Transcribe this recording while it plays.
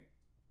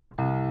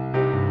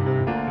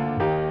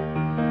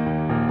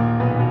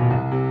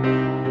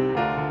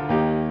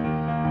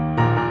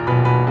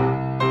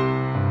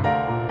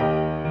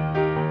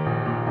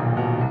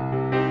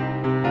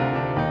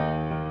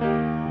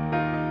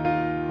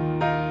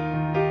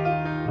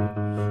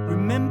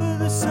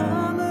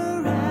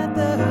summer at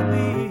the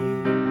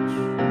beach.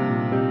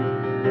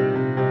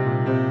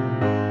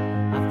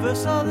 I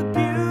first saw the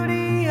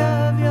beauty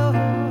of your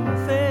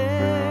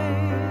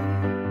face,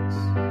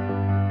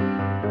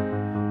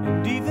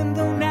 and even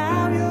though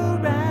now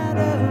you're out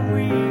of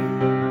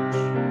reach,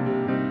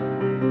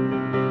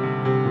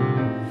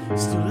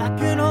 still I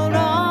can hold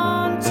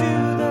on to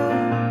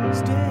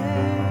those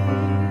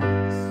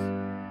days.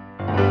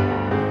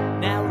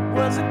 Now it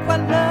wasn't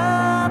quite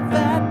love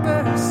at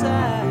first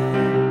sight,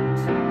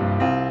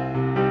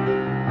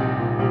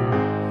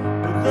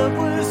 but love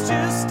was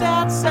just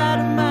outside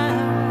of my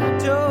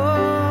door.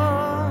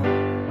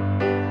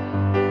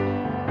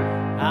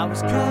 I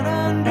was caught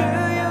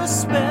under your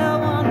spell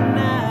one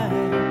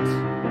night.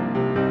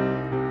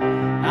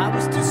 I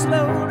was too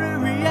slow to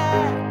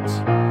react.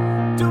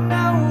 Don't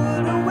know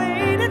what I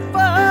waited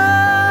for.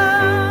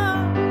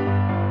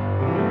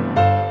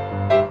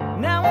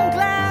 Now I'm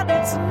glad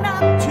it's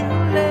not too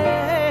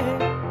late.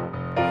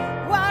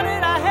 Why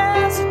did I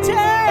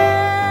hesitate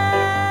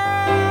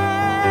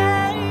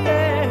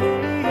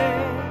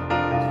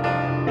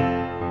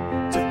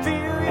to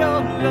feel your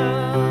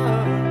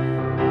love?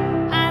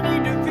 I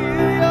need to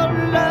feel your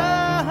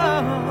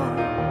love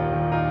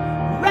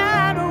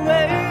right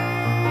away.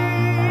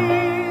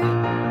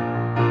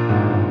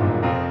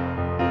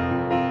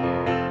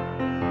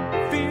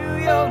 Feel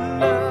your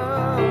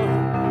love.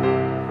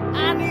 I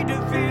need to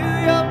feel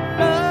your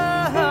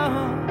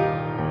love.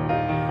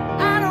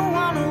 I don't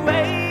want to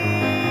wait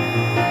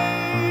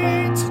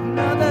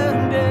another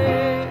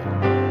day.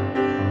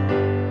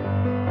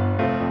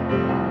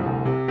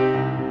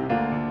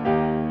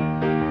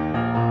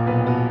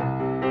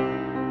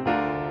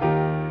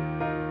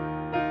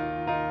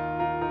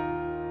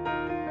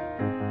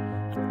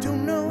 I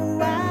don't know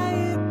why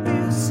it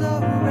feels so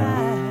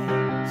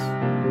right.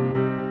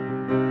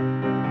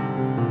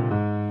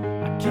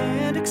 I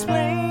can't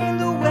explain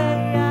the way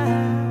I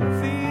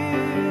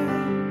feel.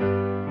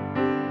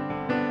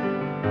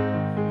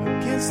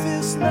 Against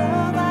this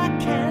love I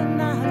can't